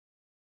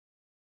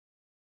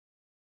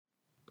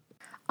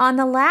On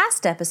the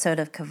last episode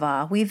of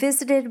Kava, we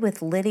visited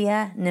with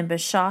Lydia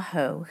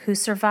Nimbashaho, who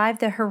survived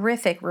the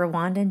horrific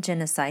Rwandan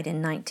genocide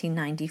in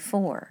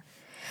 1994.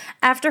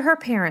 After her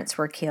parents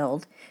were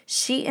killed,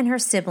 she and her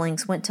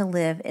siblings went to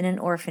live in an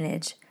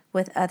orphanage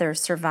with other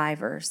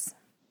survivors.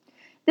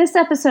 This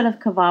episode of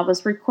Kava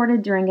was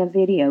recorded during a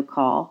video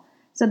call,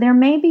 so there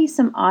may be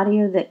some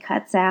audio that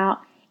cuts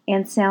out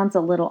and sounds a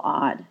little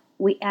odd.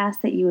 We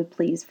ask that you would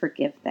please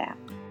forgive that.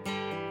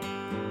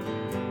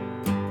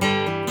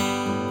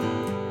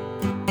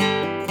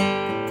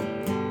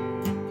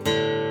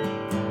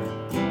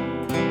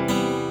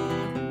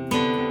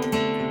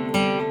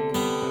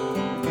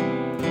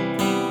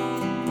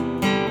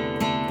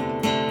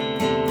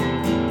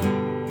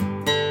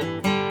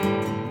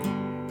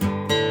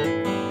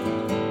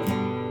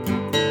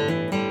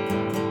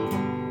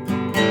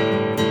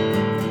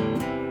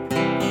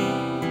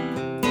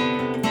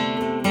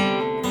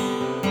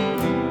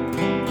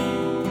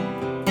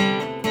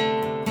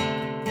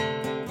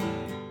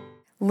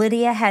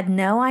 Lydia had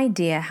no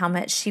idea how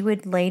much she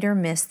would later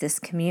miss this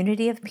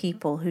community of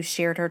people who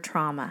shared her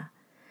trauma.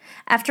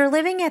 After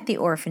living at the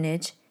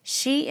orphanage,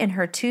 she and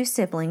her two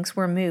siblings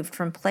were moved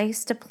from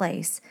place to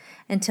place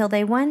until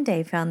they one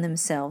day found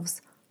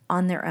themselves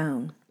on their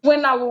own.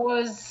 When I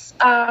was,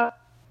 14,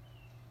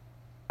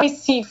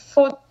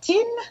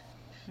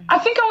 I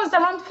think I was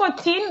around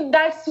 14,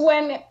 that's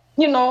when,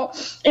 in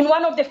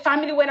one of the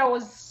family where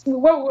we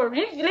were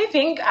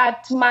living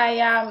at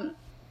my...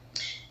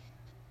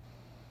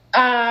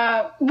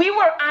 we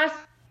were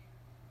asked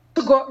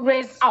to go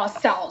raise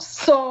ourselves.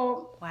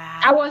 So wow.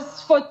 I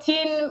was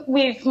 14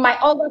 with my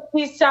older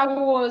sister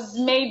who was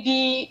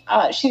maybe,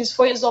 she's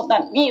 4 years older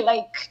than me.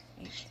 Like,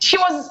 she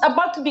was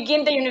about to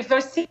begin the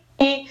university.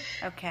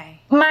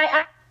 Okay.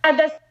 My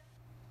other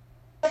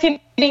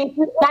siblings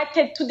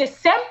invited to the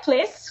same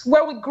place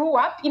where we grew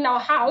up in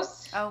our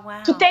house. Oh,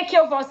 wow. To take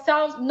care of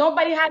ourselves.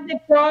 Nobody has a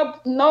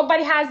job.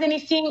 Nobody has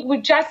anything. We're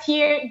just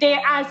here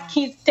there as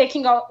kids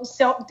taking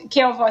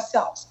care of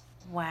ourselves.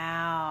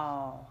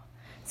 Wow.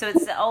 So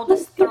it's the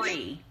oldest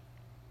three.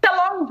 It's a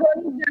long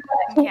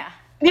journey.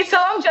 It's a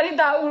long journey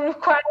that will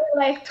require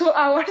like 2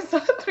 hours or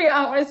 3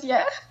 hours,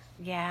 yeah.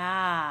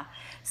 Yeah.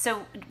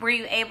 So were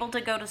you able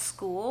to go to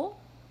school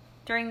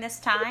during this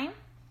time?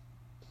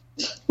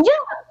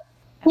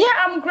 Yeah,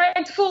 I'm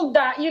grateful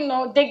that,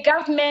 the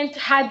government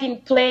had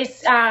in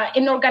place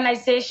an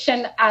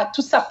organization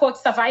to support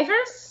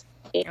survivors.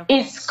 Okay.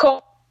 It's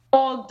called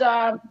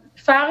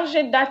FARGE.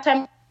 At that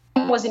time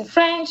it was in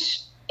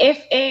French.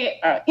 It's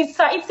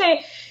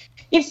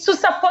to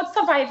support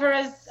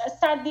survivors,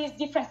 studies,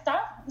 different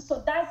stuff.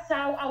 So that's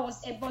how I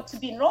was able to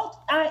be enrolled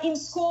in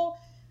school.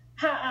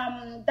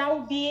 That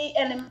would be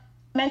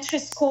elementary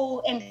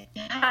school and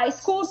high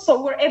school.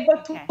 So we're able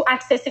to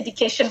access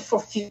education for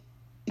free,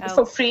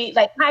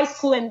 like high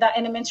school and the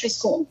elementary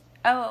school.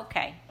 Oh,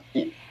 okay.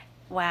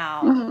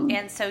 Wow. Mm-hmm.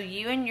 And so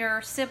you and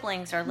your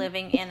siblings are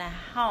living in a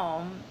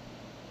home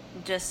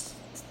just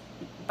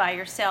by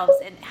yourselves.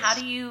 And how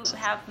do you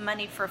have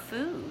money for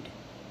food?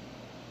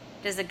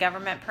 Does the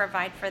government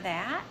provide for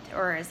that?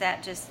 Or is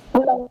that just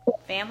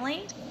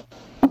family?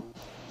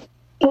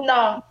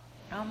 No.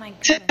 Oh, my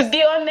goodness. To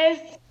be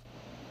honest,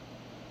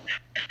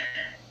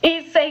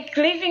 it's like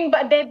living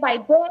day by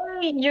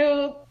day.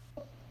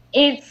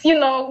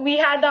 We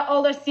had an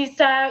older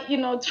sister,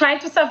 trying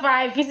to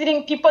survive,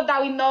 visiting people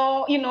that we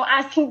know,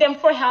 asking them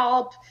for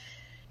help.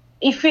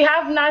 If we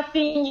have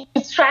nothing,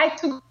 you try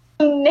to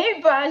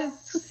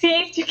neighbors to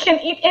see if you can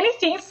eat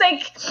anything. It's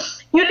like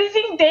you're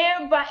living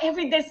there, but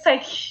every day it's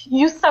like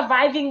you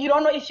surviving. You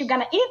don't know if you're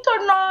going to eat or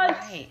not.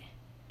 Right.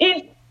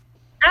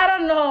 I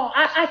don't know.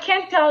 I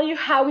can't tell you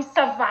how we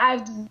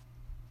survived,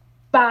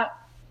 but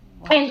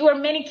and there were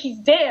many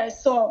kids there.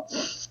 So,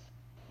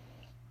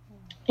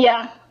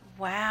 yeah.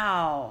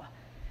 Wow.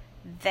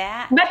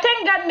 But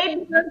thank God,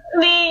 maybe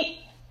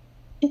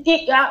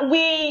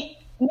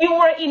we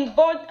were in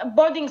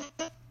boarding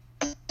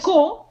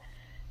school.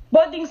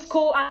 Boarding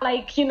school are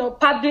like,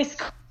 public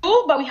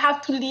school, but we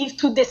have to leave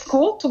to the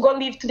school, to go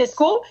live to the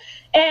school.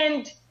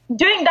 And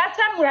during that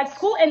time, we're at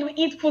school and we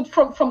eat food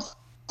from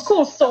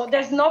school. So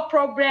there's no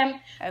problem.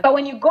 Okay. But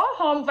when you go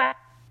home,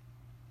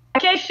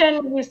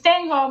 vacation, we're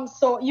staying home.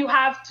 So you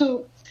have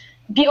to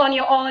be on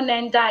your own.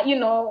 And,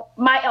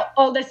 my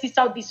older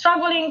sister will be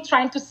struggling,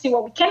 trying to see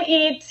what we can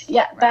eat.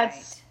 Yeah, right.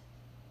 That's...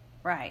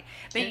 Right.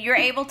 But you're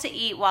able to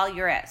eat while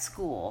you're at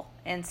school.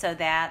 And so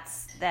that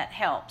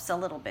helps a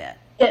little bit.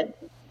 Yeah.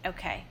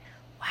 Okay.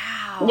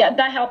 Wow. Yeah,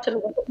 that helped a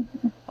little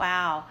bit.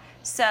 Wow.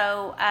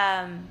 So,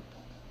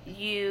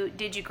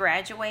 did you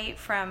graduate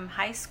from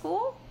high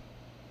school?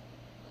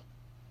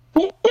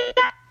 Yeah,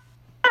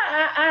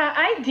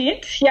 I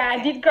did. Yeah,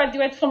 I did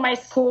graduate from my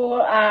school.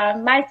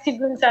 My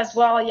siblings as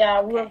well.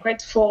 Yeah, we were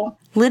grateful.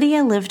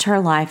 Lydia lived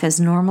her life as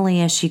normally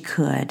as she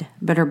could,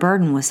 but her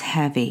burden was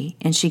heavy,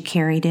 and she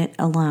carried it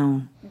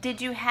alone. Did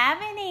you have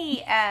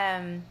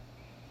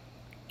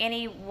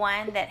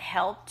anyone that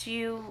helped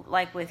you,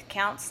 like with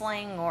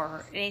counseling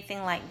or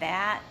anything like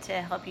that,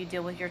 to help you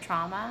deal with your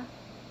trauma?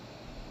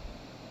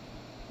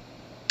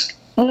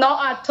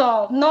 Not at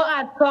all,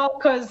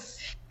 because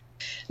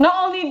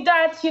not only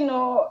that,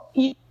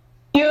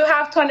 you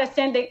have to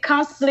understand the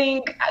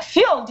counseling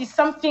field is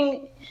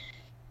something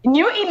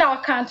new in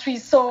our country.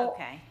 So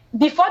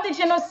before the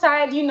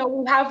genocide, we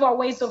have our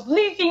ways of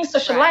living,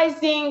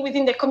 socializing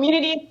within the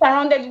community,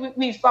 surrounded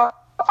with our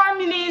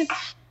families.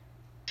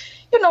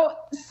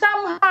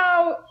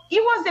 Somehow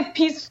it was a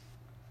peace,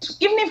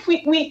 even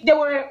if there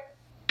were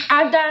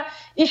other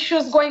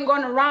issues going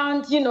on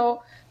around,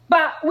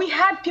 but we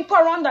had people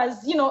around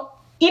us,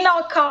 in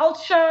our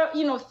culture,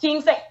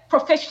 things like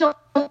professional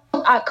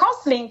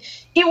counseling,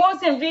 it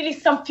wasn't really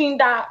something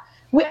that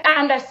we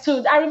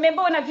understood. I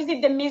remember when I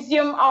visited the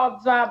museum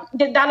of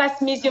the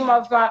Dallas Museum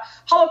of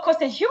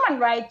Holocaust and Human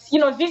Rights,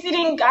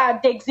 visiting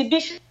the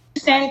exhibition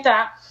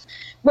center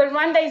where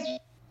Rwanda is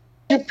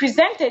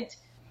represented.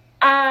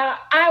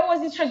 I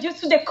was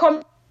introduced to the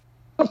comic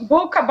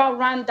book about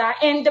Rwanda,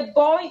 and the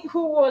boy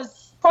who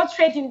was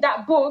portrayed in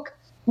that book,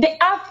 the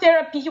art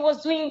therapy, he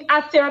was doing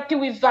art therapy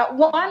with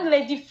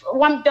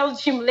one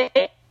Belgian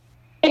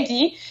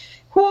lady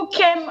who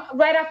came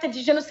right after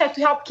the genocide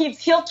to help kids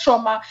heal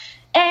trauma.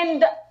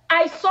 And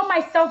I saw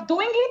myself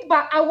doing it,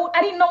 but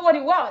I didn't know what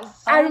it was.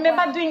 I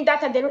remember doing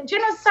that at the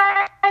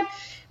genocide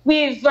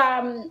with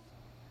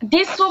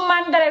this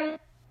woman that I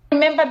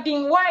remember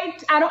being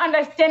white. I don't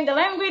understand the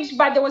language,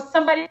 but there was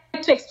somebody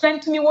to explain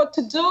to me what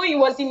to do. He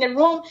was in the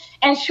room,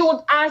 and she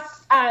would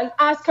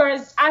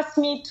ask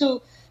me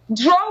to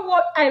draw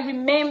what I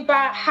remember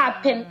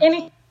happened,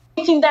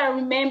 anything that I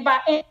remember.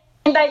 And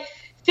I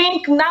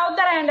think now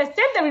that I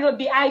understand a little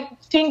bit, I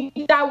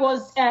think that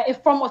was a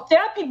form of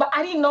therapy, but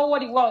I didn't know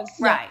what it was.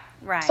 Right.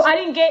 So I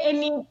didn't get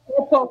any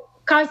type of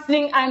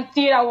counseling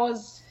until I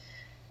was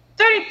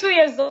 32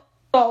 years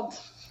old.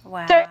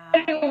 Wow.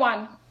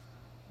 31.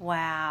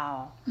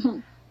 Wow.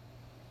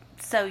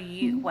 So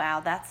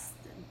that's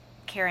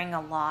carrying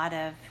a lot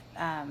of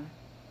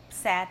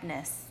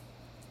sadness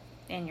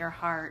in your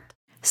heart.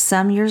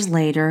 Some years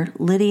later,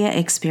 Lydia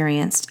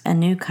experienced a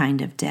new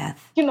kind of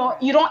death. You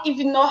don't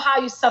even know how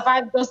you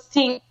survive those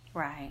things.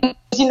 Right.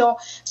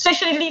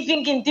 Especially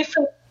living in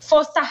different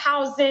foster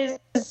houses,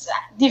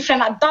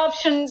 different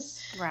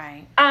adoptions.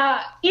 Right.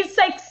 It's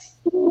like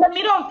in the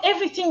middle of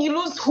everything, you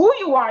lose who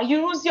you are.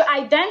 You lose your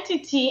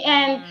identity.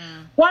 And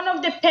one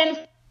of the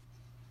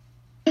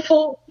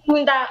painful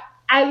things that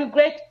I don't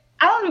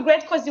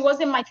regret because it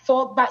wasn't my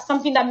fault, but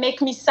something that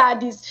makes me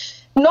sad is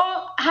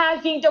not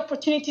having the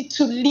opportunity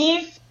to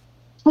live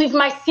with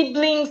my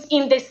siblings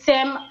in the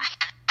same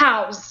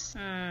house.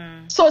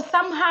 So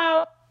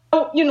somehow,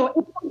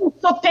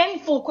 it's so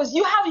painful because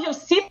you have your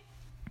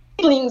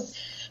siblings,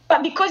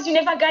 but because you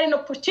never got an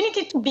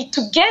opportunity to be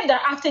together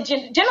after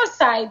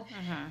genocide.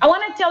 I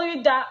want to tell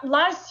you that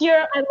last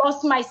year I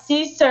lost my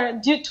sister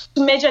due to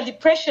major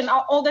depression,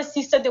 our older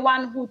sister, the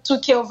one who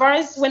took care of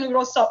us when we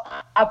lost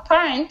our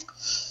parent.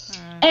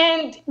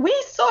 And we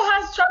saw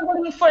her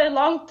struggling for a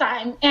long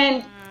time.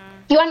 And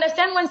you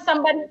understand when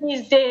somebody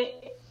is the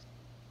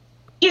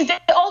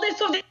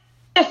oldest of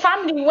the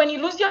family, when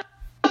you lose your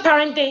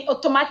parent, they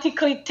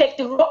automatically take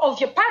the role of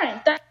your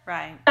parent.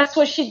 That's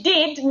what she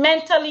did,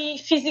 mentally,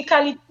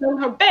 physically, doing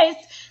her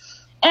best.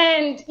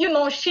 And,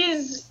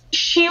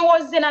 she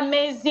was an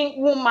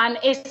amazing woman,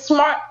 a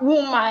smart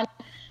woman,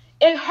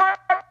 a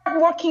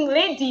hard-working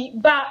lady.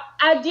 But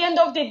at the end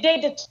of the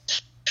day, the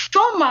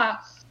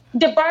trauma,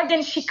 the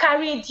burden she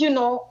carried,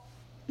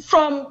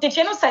 from the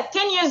genocide,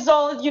 10 years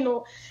old,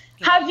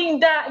 having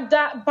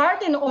that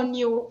burden on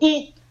you,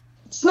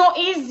 it's not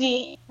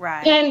easy.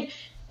 Right. And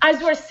as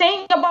we're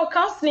saying about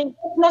counseling,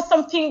 it's not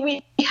something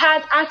we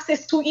had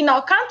access to in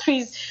our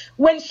countries.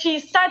 When she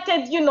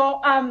started,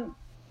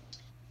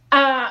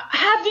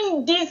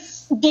 having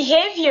these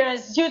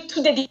behaviors due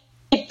to the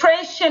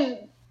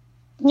depression,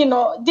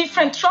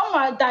 different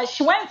trauma that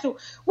she went through,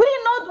 we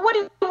didn't know what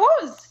it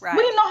was. Right.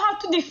 We didn't know how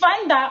to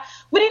define that.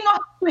 We didn't know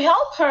how to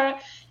help her.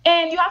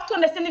 And you have to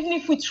understand, even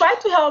if we try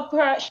to help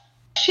her,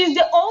 she's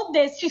the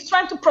oldest. She's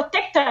trying to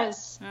protect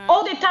us.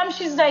 All the time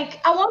she's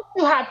like, I want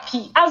you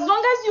happy. As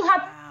long as you're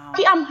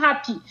happy, I'm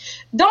happy.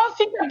 Don't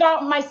think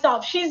about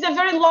myself. She's a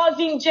very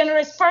loving,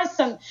 generous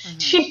person.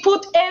 She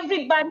put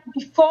everybody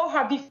before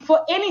her,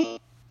 before anything.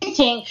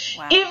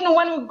 Wow. Even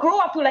when we grow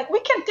up, we're like, we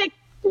can take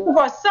care of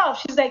ourselves.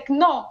 She's like,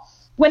 no.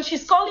 When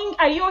she's calling,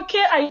 are you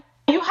okay? Are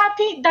you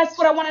happy? That's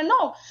what I want to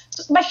know.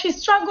 But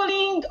she's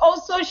struggling.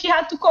 Also, she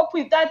had to cope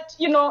with that.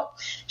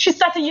 She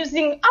started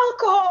using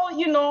alcohol.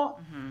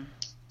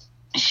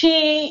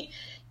 She,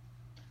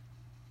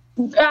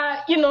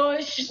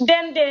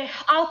 then the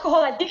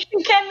alcohol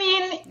addiction came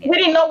in. We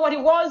didn't know what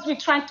it was. We're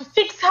trying to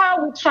fix her.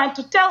 We're trying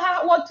to tell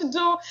her what to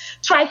do.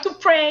 Try to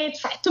pray.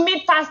 Try to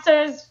meet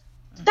pastors.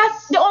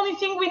 That's the only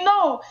thing we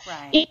know.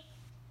 Right.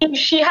 If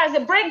she has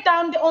a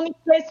breakdown, the only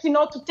place we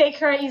know to take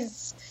her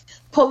is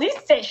police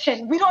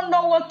station. We don't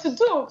know what to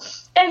do.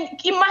 And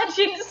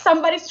imagine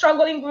somebody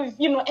struggling with,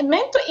 a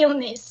mental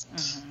illness.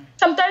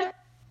 Sometimes,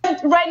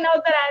 right now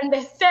that I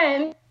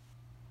understand,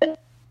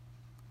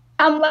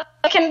 I'm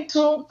likened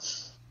to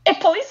a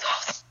police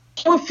officer.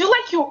 You feel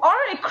like you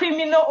are a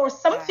criminal or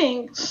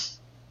something.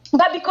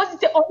 But because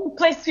it's the only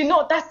place we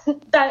know, that's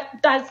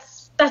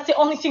the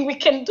only thing we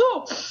can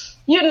do,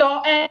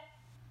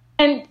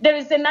 and there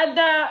is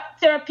another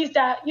therapist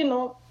that,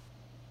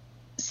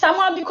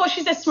 somehow, because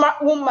she's a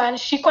smart woman,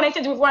 she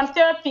connected with one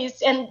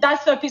therapist, and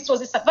that therapist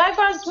was a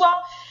survivor as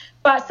well.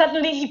 But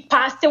suddenly he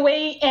passed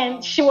away,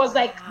 and she was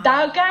like,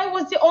 that guy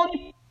was the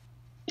only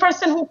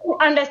person who could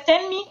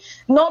understand me.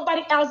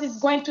 Nobody else is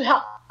going to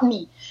help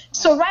me.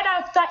 So right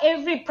after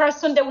every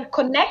person that we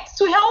connect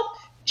to help,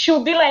 she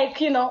would be like,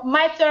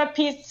 my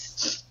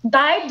therapist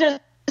died. There's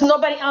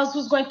nobody else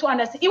who's going to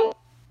understand. It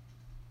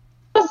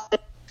was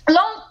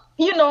long,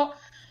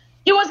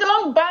 it was a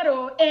long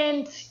battle.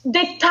 And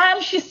the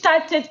time she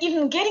started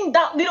even getting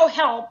that little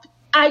help,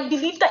 I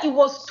believe that it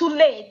was too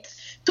late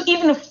to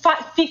even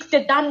fix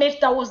the damage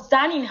that was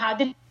done in her.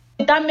 The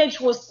damage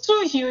was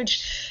too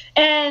huge.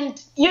 And,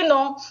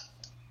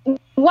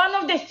 one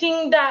of the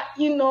things that,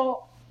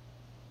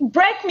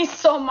 broke me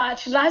so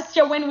much last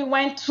year when we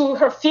went to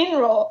her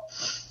funeral,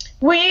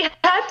 we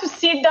had to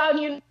sit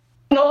down,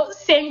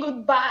 saying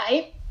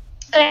goodbye.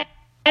 And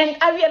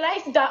I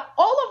realized that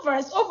all of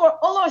us,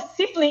 all our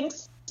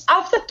siblings,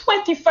 after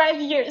 25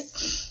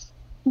 years,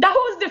 that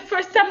was the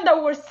first time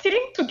that we're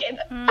sitting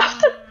together.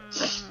 After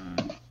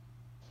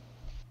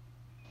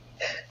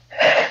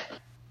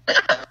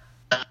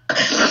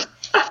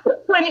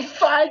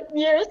 25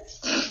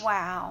 years.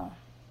 Wow.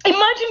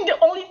 Imagine the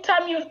only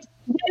time you're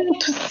getting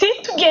to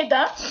sit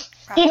together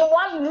in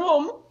one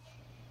room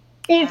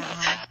is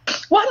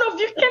one of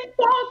you can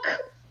talk,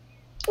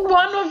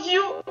 one of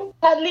you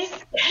at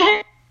least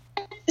can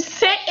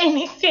say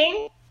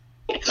anything,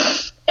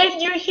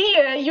 and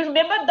you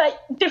remember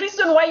that the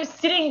reason why you're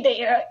sitting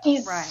there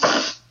is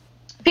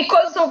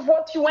because of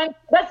what you went.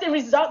 That's the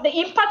result, the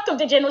impact of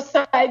the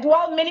genocide.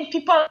 While many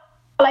people are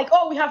like,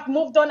 oh, we have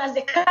moved on as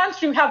a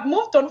country, we have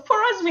moved on. For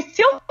us, we're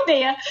still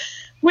there.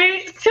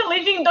 We're still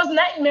living those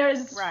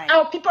nightmares.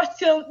 Our people are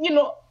still,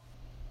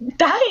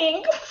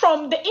 dying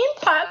from the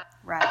impact.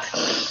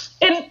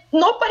 And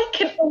nobody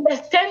can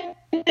understand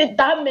the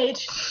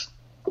damage.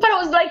 But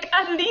I was like,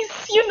 at least,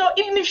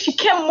 even if she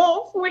can't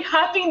move, we're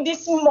having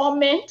this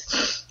moment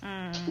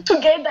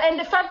together. And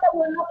the fact that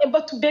we're not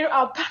able to bury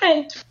our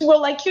parents, we're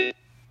like, you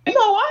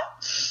know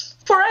what?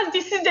 For us,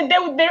 this is the day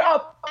we bury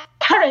our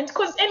parents.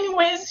 Because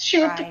anyways,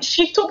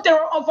 she took the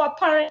role of our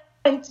parents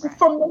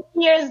from the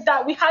years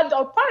that we had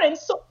our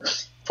parents. So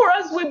for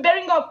us, we're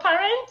burying our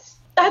parents.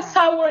 That's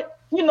our,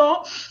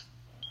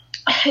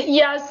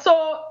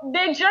 so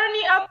the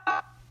journey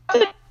up to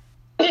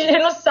the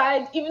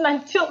genocide, even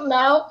until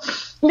now,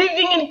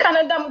 living in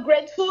Canada, I'm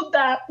grateful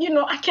that,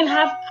 I can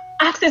have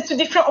access to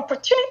different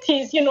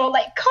opportunities,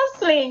 like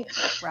counseling.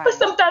 But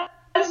sometimes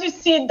you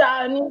see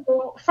that,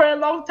 for a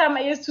long time,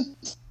 I used to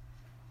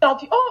tell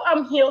people, oh,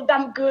 I'm healed,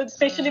 I'm good,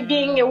 especially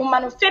being a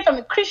woman of faith, I'm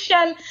a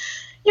Christian.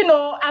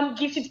 I'm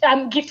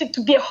gifted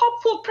to be a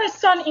hopeful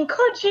person,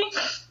 encouraging.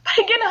 But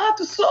again, I had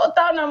to slow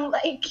down. I'm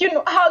like,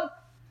 how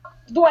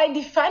do I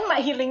define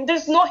my healing?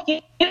 There's no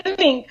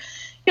healing.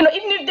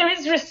 Even if there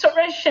is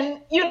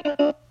restoration,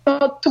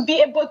 to be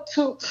able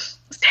to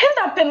stand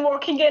up and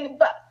work again.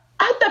 But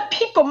other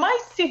people, my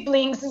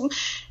siblings,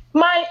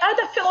 my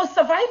other fellow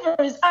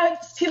survivors are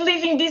still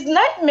living these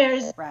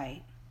nightmares.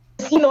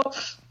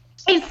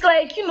 It's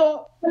like,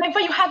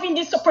 whenever you're having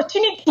this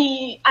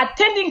opportunity,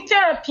 attending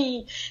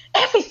therapy,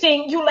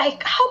 everything, you're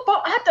like, how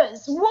about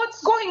others?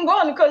 What's going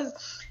on? Because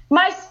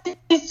my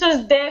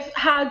sister's death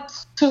had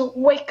to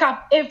wake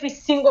up every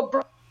single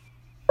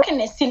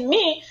brokenness in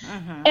me.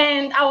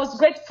 And I was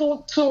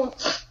grateful to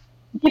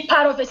be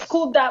part of a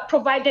school that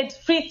provided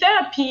free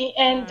therapy.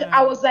 And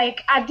I was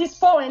like, at this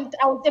point,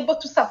 I was able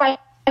to survive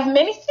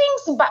many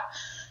things, but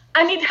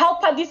I need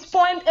help at this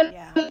point. And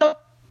no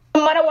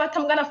matter what,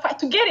 I'm going to fight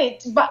to get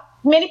it. But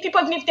many people,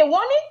 even if they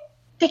want it,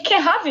 they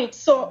can't have it.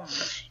 So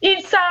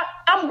it's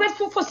I'm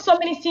grateful for so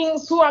many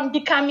things, who I'm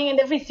becoming and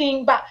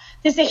everything, but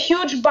there's a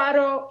huge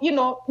battle.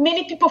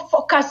 Many people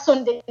focus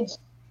on the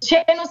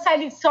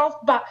genocide itself,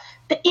 but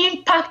the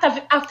impact of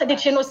after the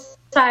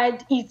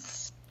genocide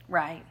is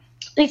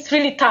it's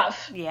really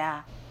tough.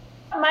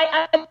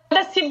 My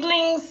other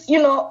siblings,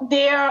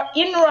 they are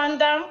in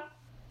Rwanda.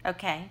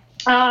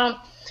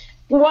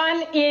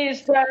 One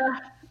is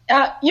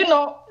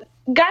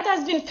God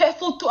has been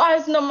faithful to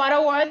us no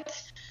matter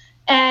what.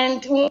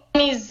 And one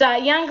is a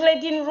young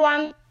lady in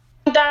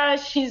Rwanda.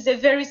 She's a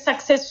very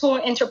successful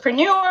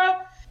entrepreneur.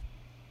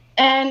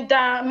 And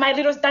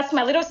that's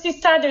my little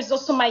sister. There's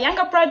also my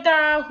younger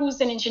brother, who's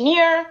an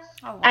engineer.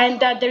 And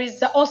there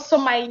is also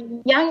my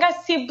younger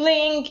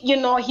sibling.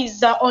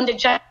 He's on the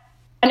journey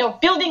of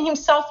building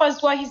himself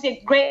as well. He's a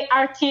great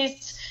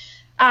artist,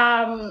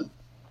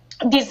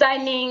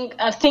 designing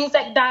things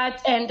like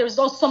that. And there's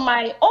also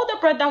my older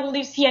brother who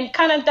lives here in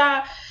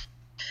Canada.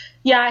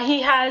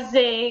 He has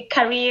a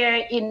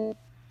career in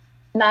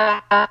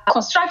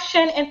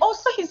construction, and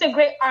also he's a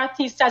great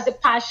artist, has a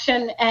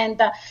passion.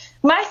 And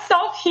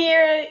myself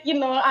here,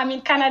 I'm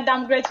in Canada.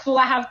 I'm grateful.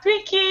 I have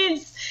 3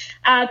 kids,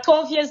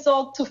 12 years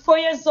old to 4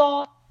 years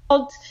old,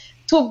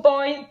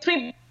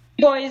 3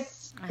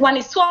 boys. One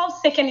is 12,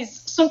 second is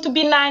soon to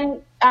be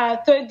 9,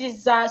 third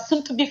is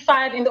soon to be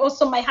 5, and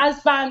also my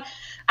husband.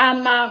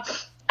 I'm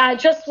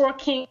just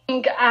working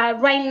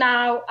right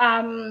now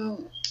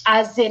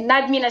as an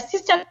admin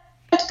assistant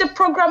to the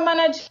program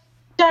manager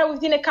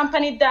within a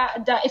company,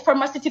 a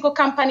pharmaceutical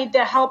company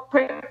that help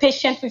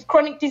patients with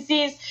chronic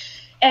disease.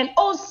 And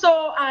also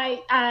I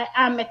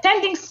am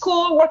attending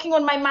school, working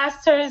on my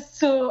master's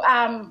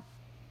to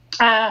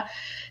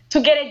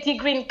get a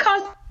degree in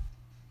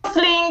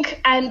counseling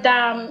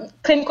and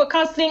clinical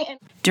counseling.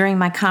 During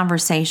my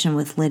conversation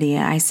with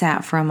Lydia, I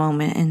sat for a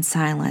moment in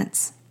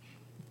silence.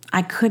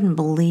 I couldn't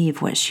believe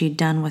what she'd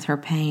done with her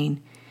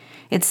pain.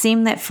 It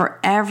seemed that for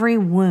every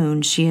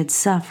wound she had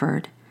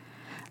suffered,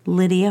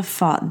 Lydia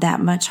fought that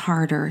much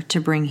harder to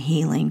bring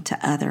healing to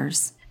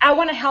others. I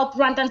want to help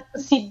Rwandans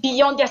see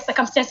beyond their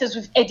circumstances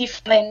with a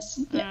difference.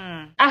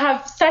 I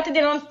have started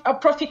a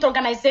non-profit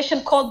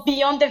organization called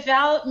Beyond the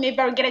Veil. Maybe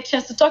I'll get a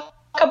chance to talk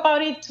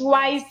about it.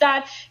 Why is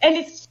that? And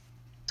it's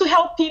to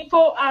help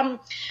people Beyond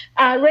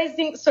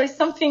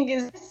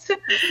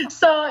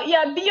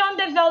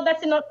the Veil,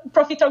 that's a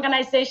non-profit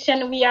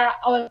organization. We are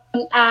on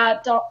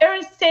the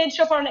early stage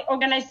of our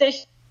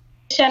organization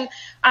to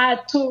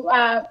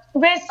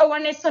raise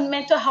awareness on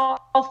mental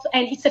health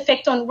and its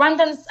effect on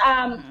Rwandans'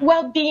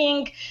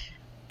 well-being.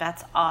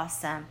 That's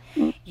awesome.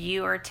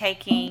 You are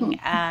taking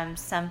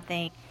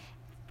something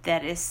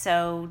that is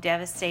so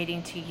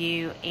devastating to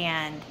you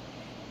and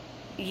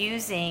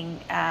using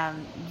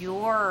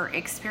your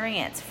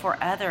experience for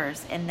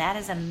others, and that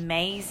is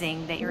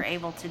amazing that you're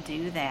able to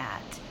do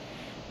that.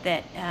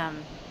 That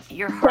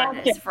your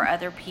heart is for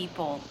other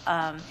people,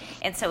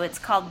 and so it's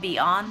called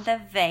Beyond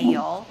the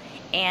Veil.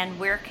 And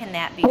where can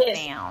that be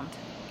found?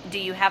 Do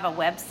you have a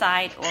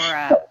website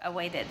or a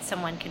way that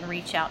someone can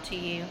reach out to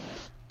you?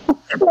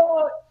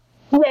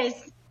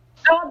 Yes.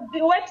 The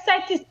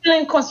website is still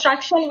in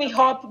construction. We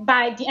hope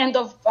by the end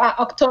of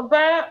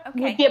October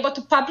we'll be able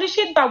to publish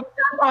it. But we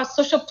have our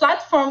social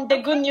platform. The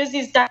good news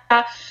is that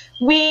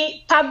we're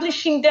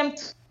publishing them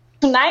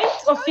tonight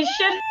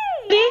officially.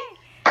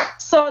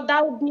 So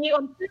that will be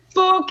on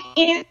Facebook,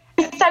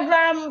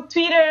 Instagram,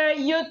 Twitter,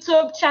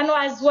 YouTube channel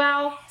as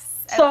well.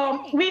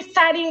 So we're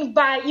starting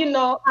by,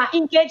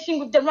 engaging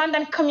with the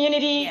Rwandan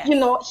community,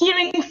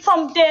 hearing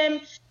from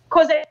them,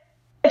 because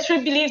I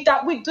truly believe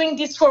that we're doing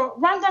this for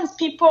Rwandan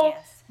people.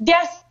 Yes.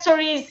 Their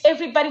stories,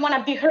 everybody want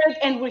to be heard,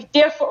 and we're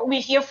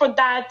here for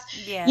that.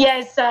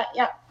 Yes.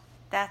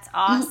 That's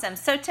awesome.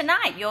 So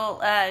tonight,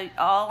 you'll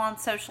all on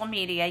social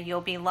media,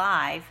 you'll be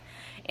live,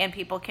 and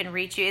people can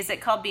reach you. Is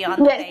it called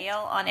Beyond the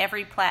Veil on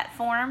every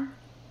platform?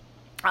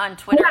 On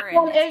Twitter?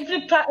 On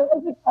every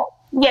platform.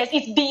 Yes,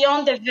 it's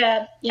Beyond the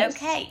Veil. Yes.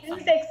 Okay.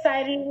 It's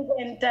exciting,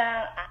 and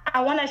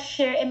I want to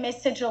share a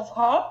message of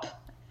hope.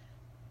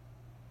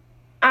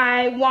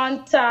 I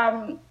want,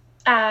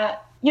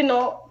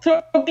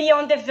 through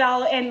Beyond the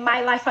Veil and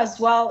my life as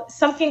well,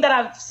 something that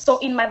I've saw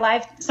in my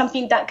life,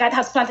 something that God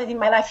has planted in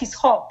my life is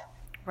hope.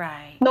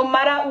 Right. No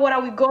matter what I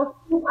will go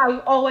through, I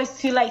will always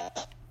feel like,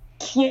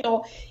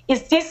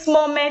 it's this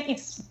moment,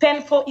 it's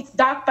painful, it's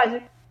dark,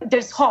 but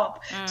there's hope.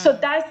 So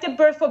that's the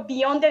birth of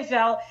Beyond the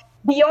Veil.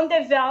 Beyond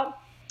the Veil,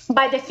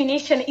 by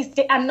definition, is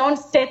the unknown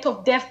state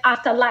of death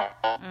after life.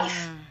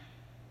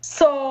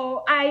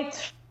 So I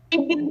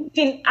believe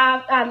in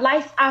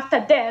life after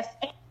death.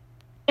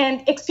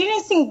 And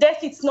experiencing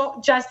death, it's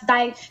not just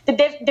dying,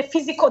 the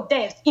physical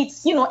death.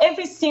 It's,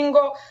 every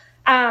single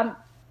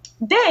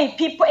day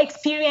people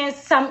experience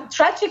some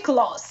tragic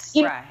loss.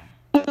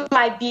 It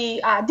might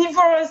be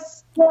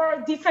divorce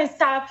or different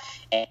stuff,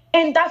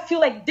 and that feel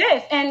like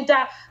death. And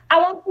I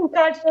want to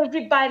encourage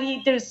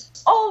everybody, there's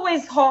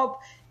always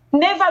hope.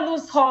 Never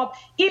lose hope.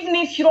 Even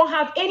if you don't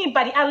have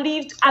anybody, I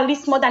lived at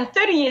least more than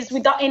 30 years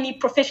without any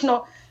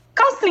professional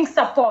counseling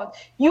support.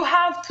 You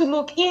have to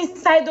look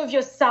inside of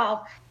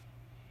yourself.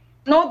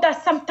 Know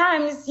that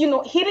sometimes,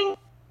 healing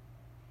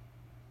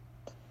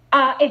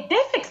a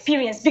death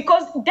experience,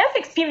 because death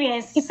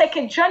experience is like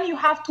a journey you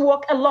have to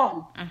walk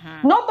alone.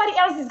 Nobody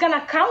else is going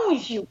to come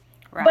with you.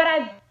 Right. But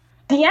at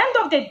the end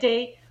of the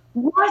day,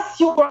 once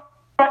you are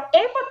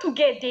able to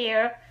get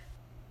there,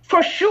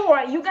 for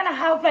sure, you're going to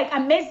have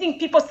amazing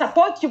people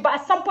support you. But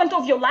at some point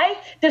of your life,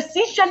 the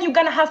decision you're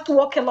going to have to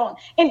walk alone.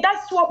 And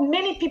that's what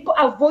many people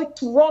avoid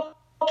to walk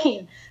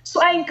in.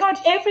 So I encourage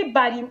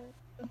everybody,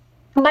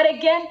 but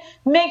again,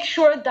 make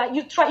sure that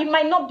you try. You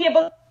might not be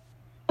able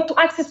to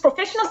access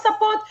professional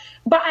support,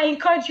 but I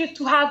encourage you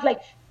to have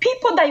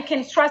people that you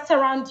can trust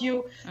around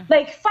you.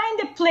 Find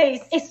a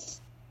place,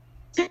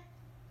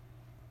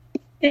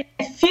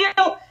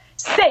 feel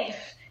safe.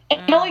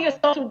 And know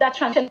yourself through that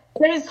transition.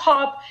 There is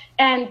hope,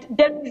 and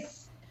there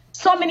is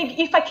so many.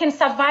 If I can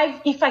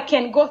survive, if I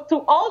can go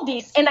through all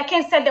this, and I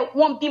can say there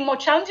won't be more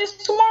challenges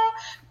tomorrow,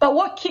 but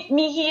what keeps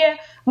me here,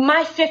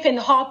 my faith and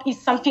hope is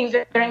something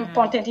very, very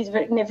important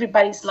in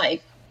everybody's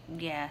life.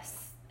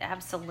 Yes,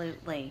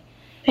 absolutely.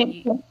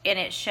 Thank you. And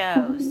it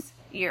shows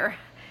your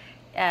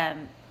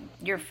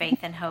faith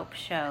and hope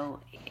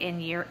show in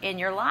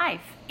your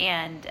life,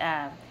 and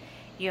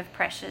you have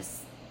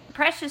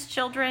precious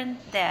children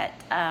that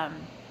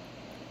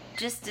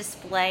just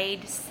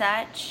displayed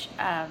such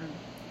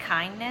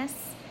kindness.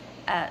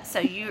 So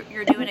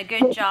you're doing a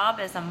good job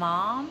as a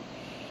mom,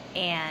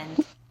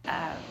 and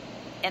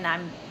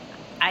I'm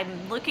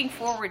looking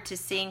forward to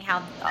seeing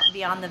how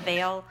Beyond the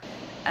Veil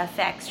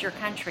affects your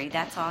country.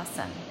 That's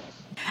awesome.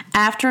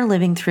 After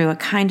living through a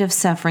kind of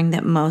suffering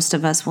that most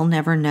of us will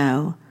never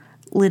know,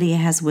 Lydia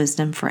has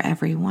wisdom for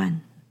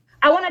everyone.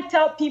 I want to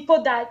tell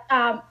people that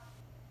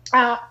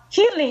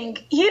healing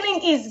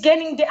is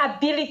getting the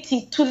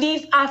ability to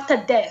live after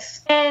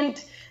death.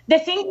 And the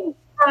thing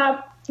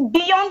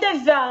beyond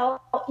the veil,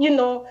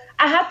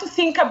 I have to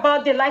think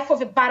about the life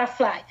of a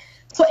butterfly.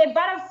 So a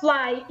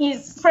butterfly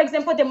is, for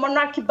example, the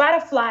monarch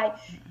butterfly,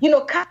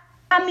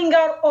 coming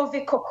out of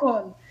a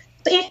cocoon.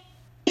 So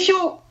if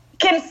you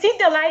can see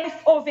the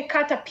life of a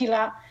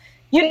caterpillar,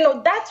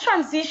 that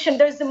transition,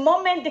 there's a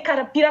moment the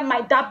caterpillar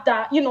might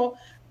die,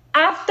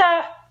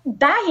 after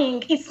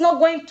dying, it's not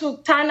going to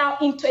turn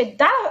out into a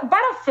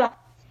butterfly.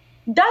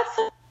 That's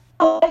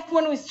life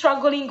when we're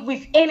struggling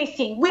with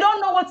anything. We don't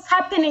know what's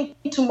happening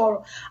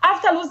tomorrow.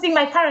 After losing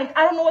my parent,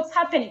 I don't know what's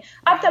happening.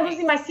 After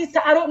losing my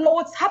sister, I don't know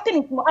what's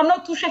happening tomorrow. I'm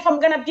not too sure if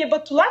I'm going to be able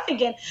to laugh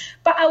again.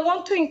 But I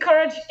want to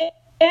encourage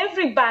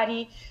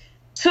everybody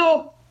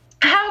to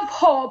have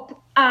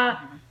hope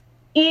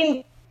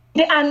in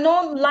the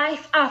unknown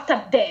life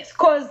after death.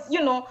 Because,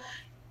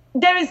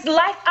 there is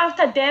life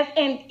after death.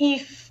 And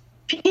if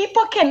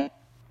people can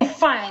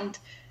find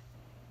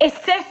a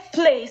safe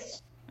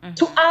place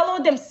to allow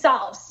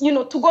themselves,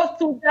 to go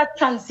through that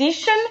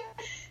transition,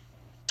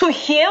 to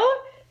heal,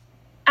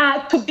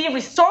 to be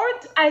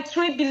restored, I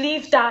truly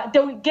believe that they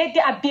will get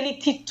the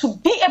ability to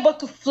be able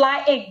to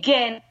fly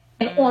again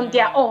on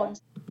their own.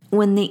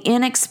 When the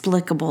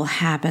inexplicable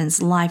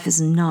happens, life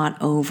is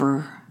not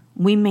over.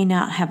 We may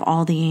not have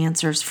all the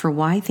answers for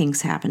why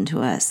things happen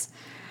to us,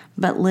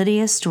 but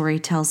Lydia's story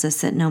tells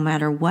us that no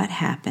matter what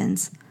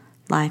happens,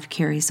 life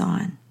carries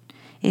on.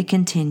 It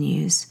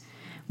continues.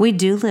 We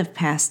do live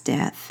past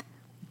death,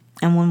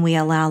 and when we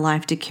allow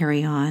life to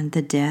carry on,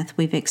 the death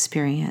we've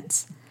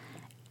experienced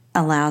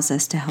allows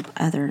us to help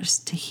others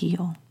to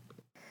heal.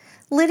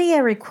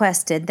 Lydia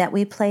requested that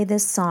we play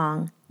this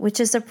song,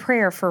 which is a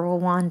prayer for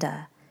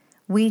Rwanda.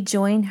 We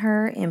join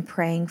her in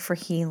praying for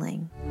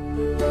healing.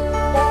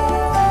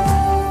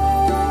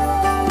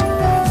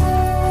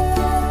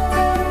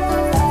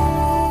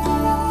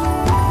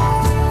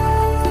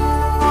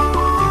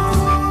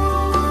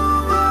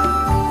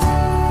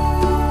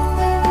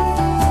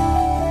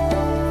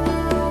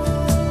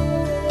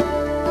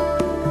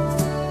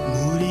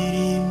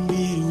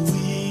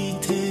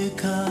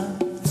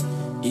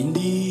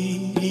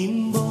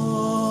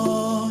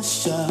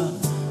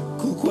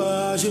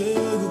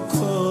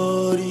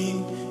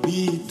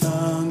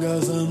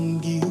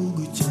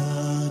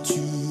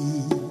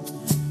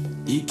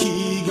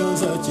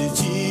 Ikiganza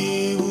cye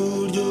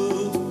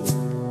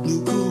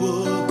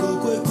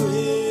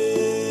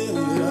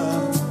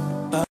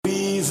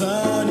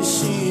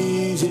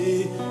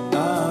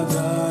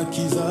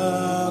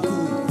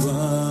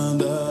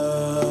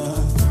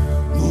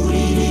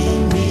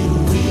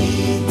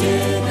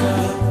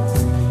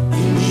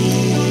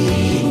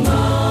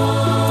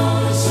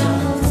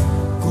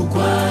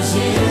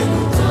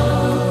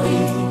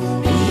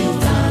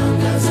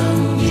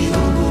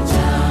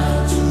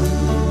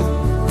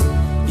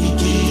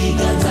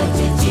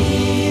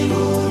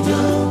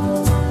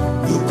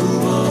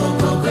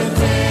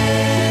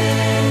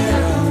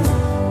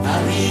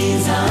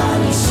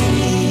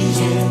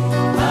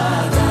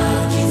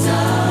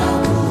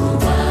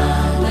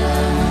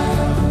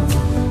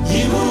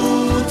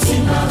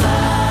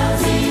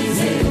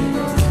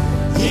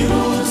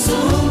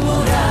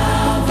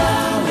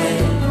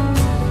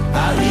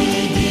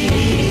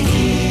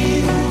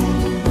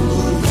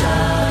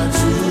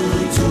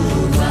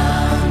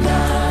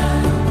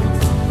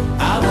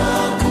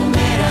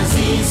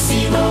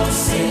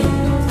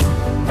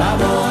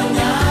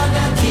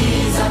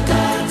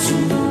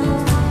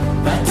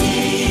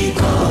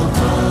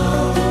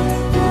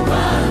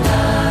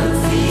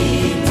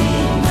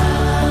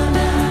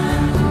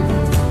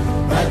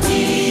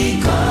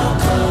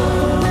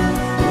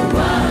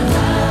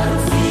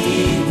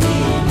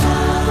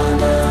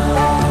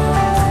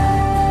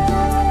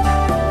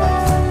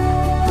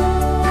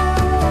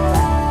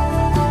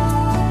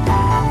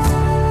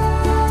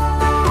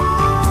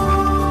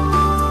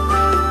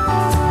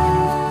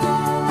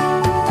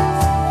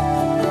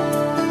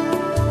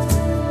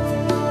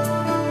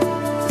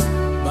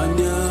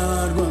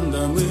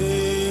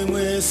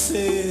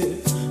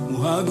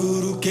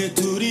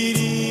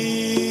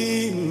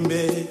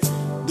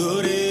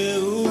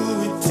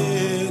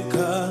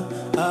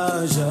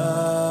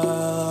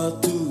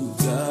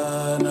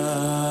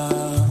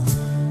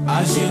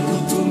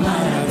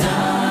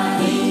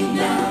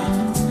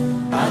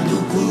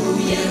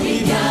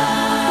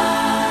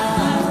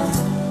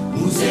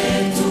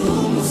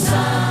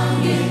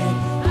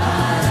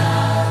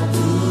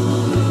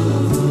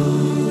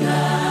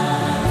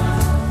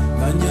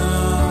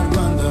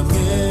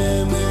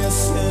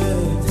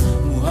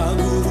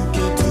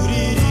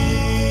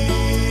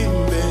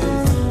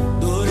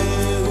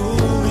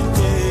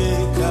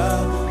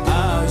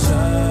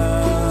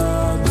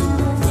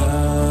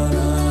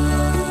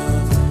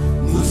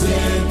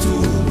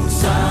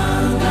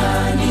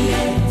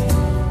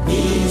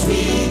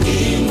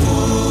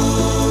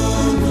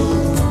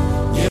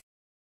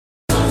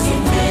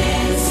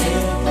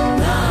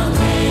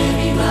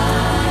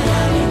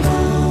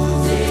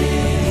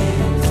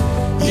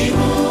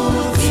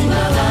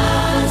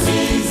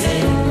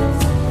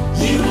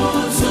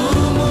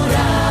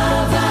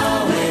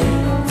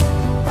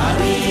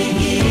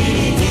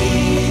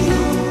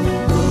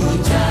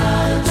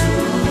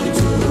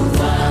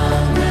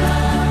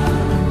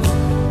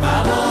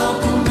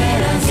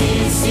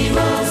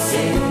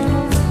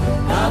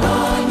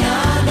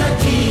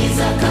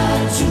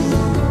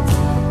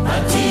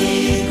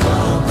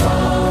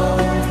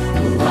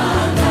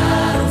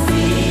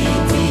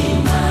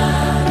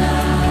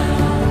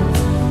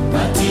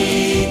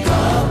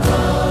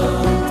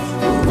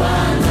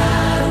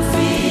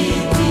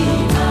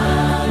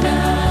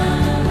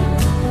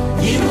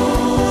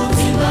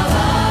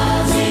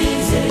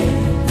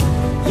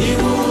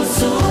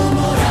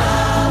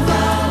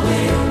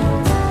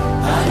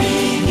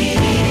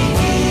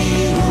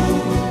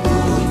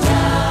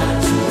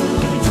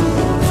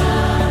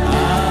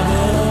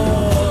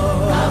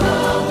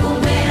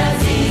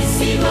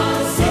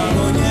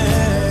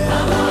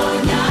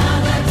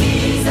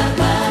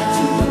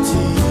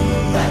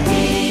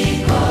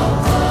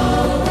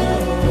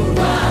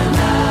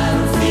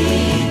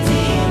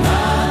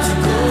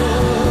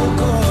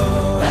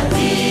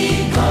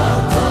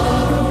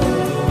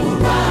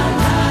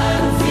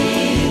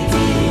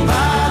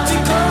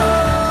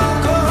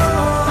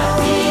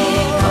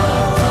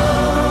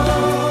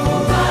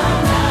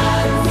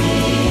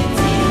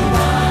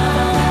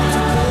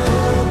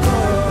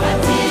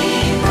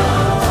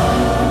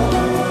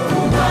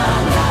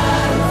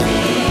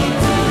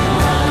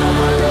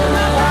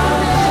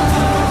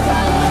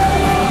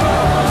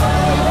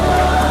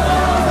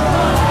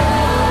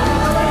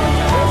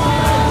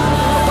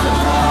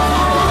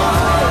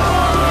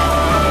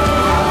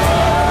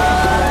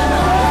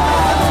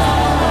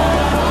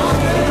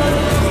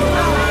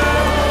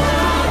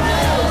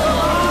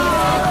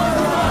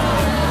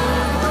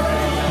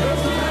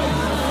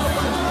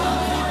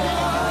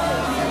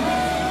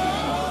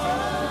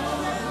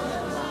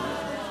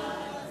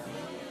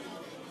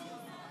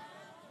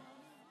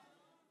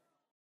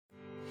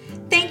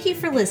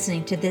for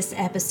listening to this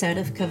episode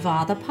of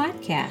Kavah the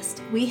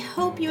Podcast. We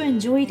hope you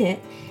enjoyed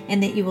it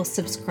and that you will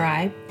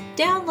subscribe,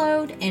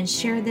 download, and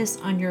share this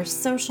on your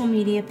social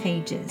media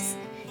pages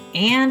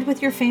and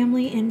with your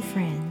family and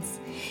friends.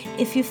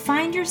 If you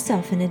find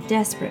yourself in a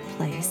desperate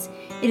place,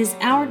 it is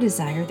our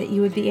desire that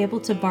you would be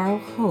able to borrow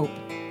hope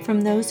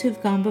from those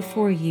who've gone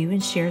before you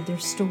and shared their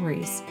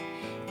stories.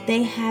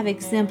 They have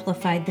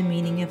exemplified the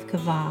meaning of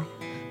Kavah,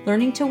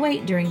 learning to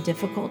wait during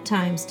difficult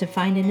times to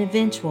find an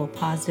eventual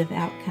positive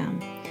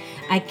outcome.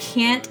 I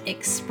can't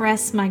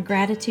express my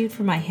gratitude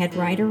for my head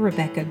writer,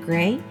 Rebecca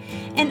Gray,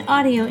 and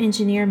audio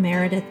engineer,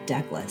 Meredith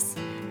Douglas.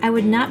 I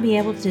would not be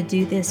able to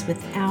do this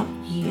without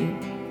you.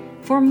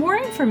 For more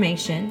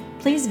information,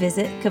 please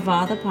visit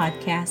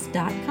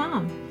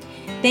kavathepodcast.com.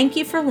 Thank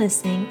you for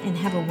listening and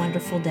have a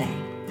wonderful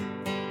day.